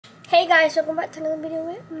Hey guys, welcome back to another video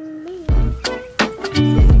with me.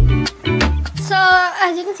 So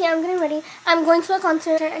as you can see, I'm getting ready. I'm going to a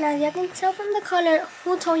concert, and as you can tell from the color,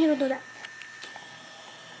 who told you to do that?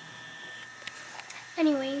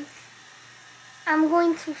 Anyway, I'm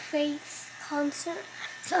going to Faith's concert,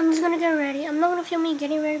 so I'm just gonna get ready. I'm not gonna film me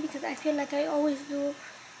getting ready because I feel like I always do.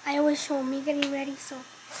 I always show me getting ready, so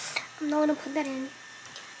I'm not gonna put that in.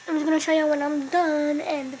 I'm just gonna show you when I'm done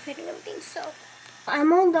and the fit and everything. So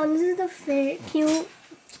I'm all done. This is the fit. Cute,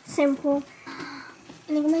 simple.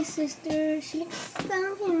 And look at my sister. She looks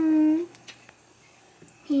so cute.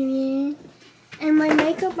 Period. And my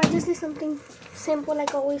makeup, I just did something simple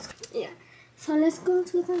like always. Yeah. So let's go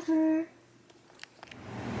to the concert.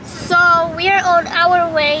 So we are on our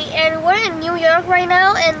way, and we're in New York right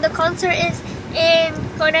now, and the concert is in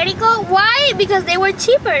Connecticut. Why? Because they were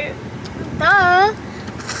cheaper. Duh.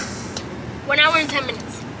 1 hour and 10 minutes.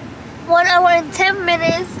 1 hour and 10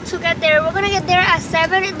 minutes to get there. We're gonna get there at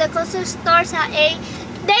 7 and the concert starts at 8.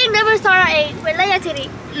 They never start at 8, ¿verdad, Yatiri?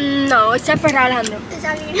 No, except for Alejandro.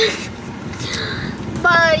 Exactly.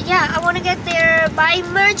 But yeah, I wanna get there by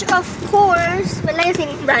merch, of course. ¿Verdad,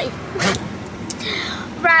 Yatiri? Right.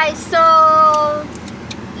 Right, so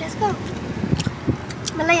let's go.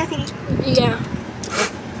 ¿Verdad, Yatiri? Yeah.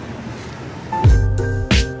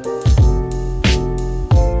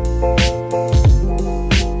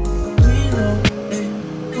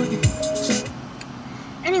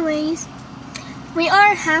 Anyways, we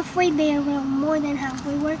are halfway there. We're more than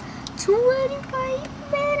halfway. We're 25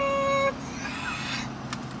 minutes.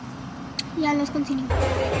 Yeah, let's continue. We're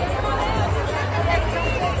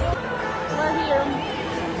here.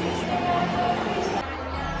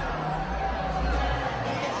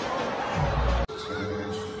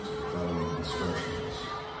 Following instructions.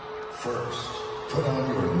 First, put on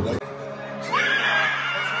your leg.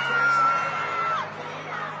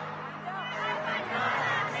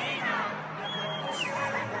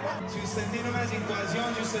 Si usted tiene una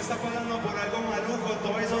situación, si usted está pasando por algo maluco,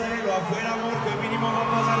 todo eso déjelo afuera, amor, que hoy mínimo va a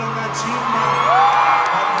pasar una chimba.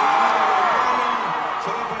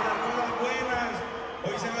 Solo pensar cosas buenas.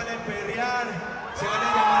 Hoy se vale perrear, se vale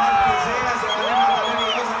llamar al que sea, se vale mandarle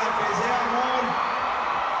videos a la que sea, amor.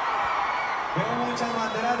 Veo muchas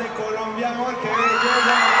banderas de Colombia, amor, que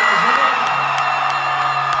belleza.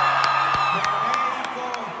 De México,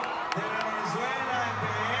 de Venezuela, de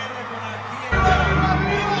PR, por aquí,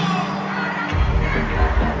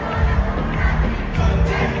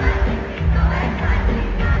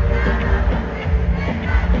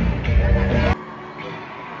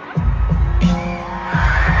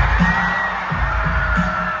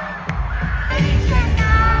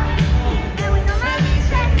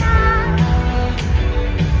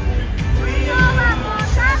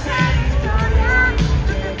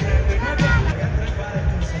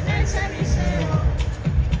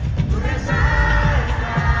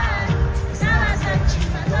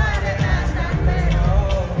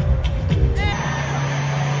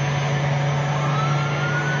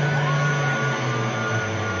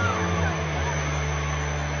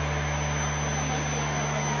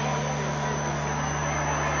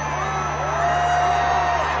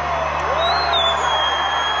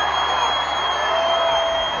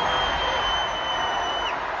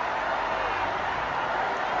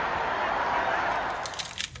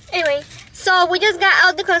 Anyway, so we just got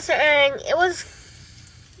out the concert and it was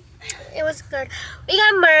good. We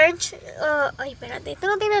got merch. Ay, espérate, esto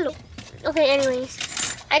no tiene luz. Okay, anyways,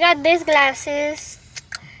 I got these glasses.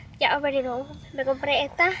 Yeah, already know. Me compré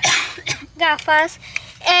estas gafas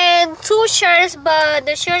and 2 shirts, but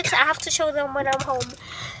the shirts I have to show them when I'm home.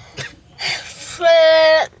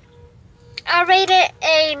 I rated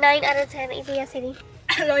a 9 out of 10. India City.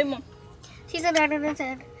 Lo mismo. She's a 9 out of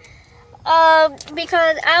 10.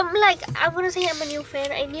 Because I wouldn't say I'm a new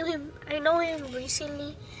fan. I know him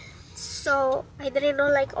recently, so I didn't know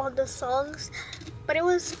like all the songs, but it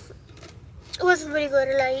was really good.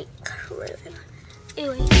 Like,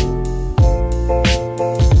 anyway.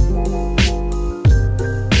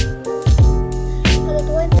 Cuando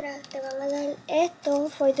tú entras, te van a dar esto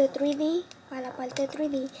for the 3D, para la parte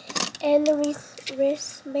 3D, and the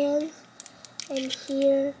wristbands, and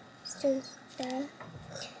here it's just that.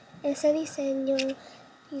 Ese diseño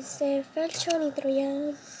dice ferxxo ni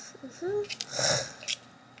troyano.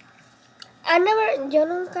 Yo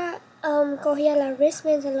nunca cogía las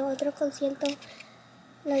wristbands en los otros conciertos.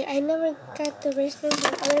 Like, I never got the wristbands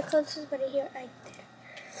in other concerts, but here I did.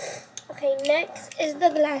 Okay, next is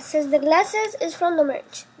the glasses. The glasses is from the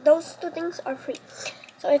merch. Those 2 things are free.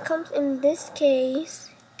 So it comes in this case.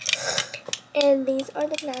 And these are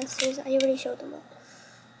the glasses. I already showed them all.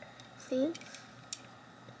 See?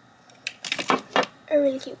 are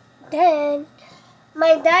really cute. Then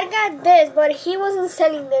my dad got this, but he wasn't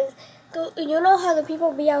selling this. You know how the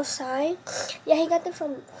people be outside? Yeah, he got it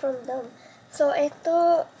from them. So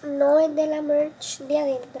esto no es de la merch de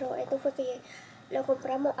adentro. Esto fue que lo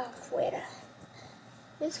compramos afuera.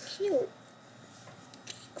 It's cute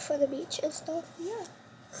for the beach and stuff. Yeah.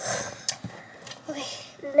 Okay,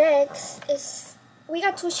 next is we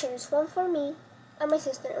got 2 shirts. One for me and my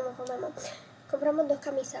sister and one for my mom. Compramos 2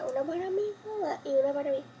 camisas. Una para mi mamá y una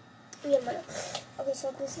para mi hermano. Okay,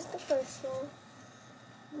 so this is the first one.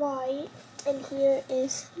 White, and here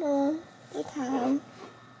is the tag.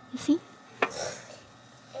 You see?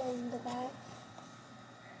 And the back.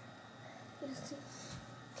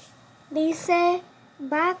 Dice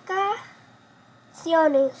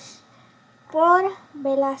Vacaciones por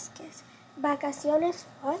Velázquez. Vacaciones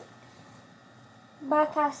what?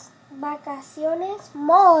 Vacaciones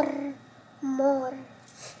more.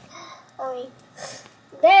 Okay.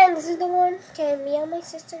 Then this is the one que me and my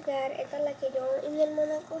sister got. Esta es la que yo y mi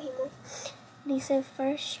hermana cogimos. Dice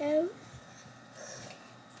ferxxo.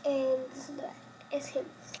 And this is the back. Es him.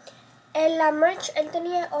 En la merch él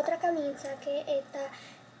tenía otra camisa que esta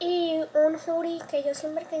y un hoodie que yo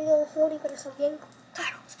siempre he querido un hoodie, pero son bien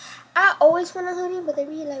caros. I always want a hoodie, but they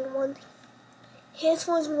be like $1. His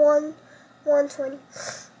was $120.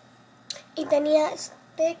 Y tenía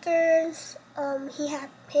stickers. He had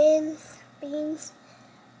pins, beans.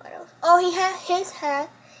 What else? Oh, he had his hat,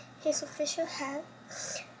 his official hat,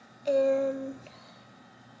 and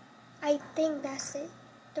I think that's it.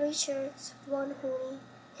 3 shirts, 1 hoodie,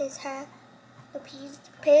 his hat, the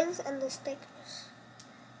pins, and the stickers.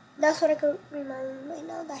 That's what I could remember right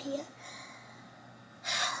now that he had.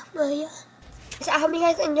 But yeah. So I hope you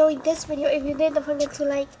guys enjoyed this video. If you did, don't forget to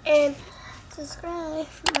like and subscribe.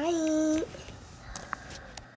 Bye.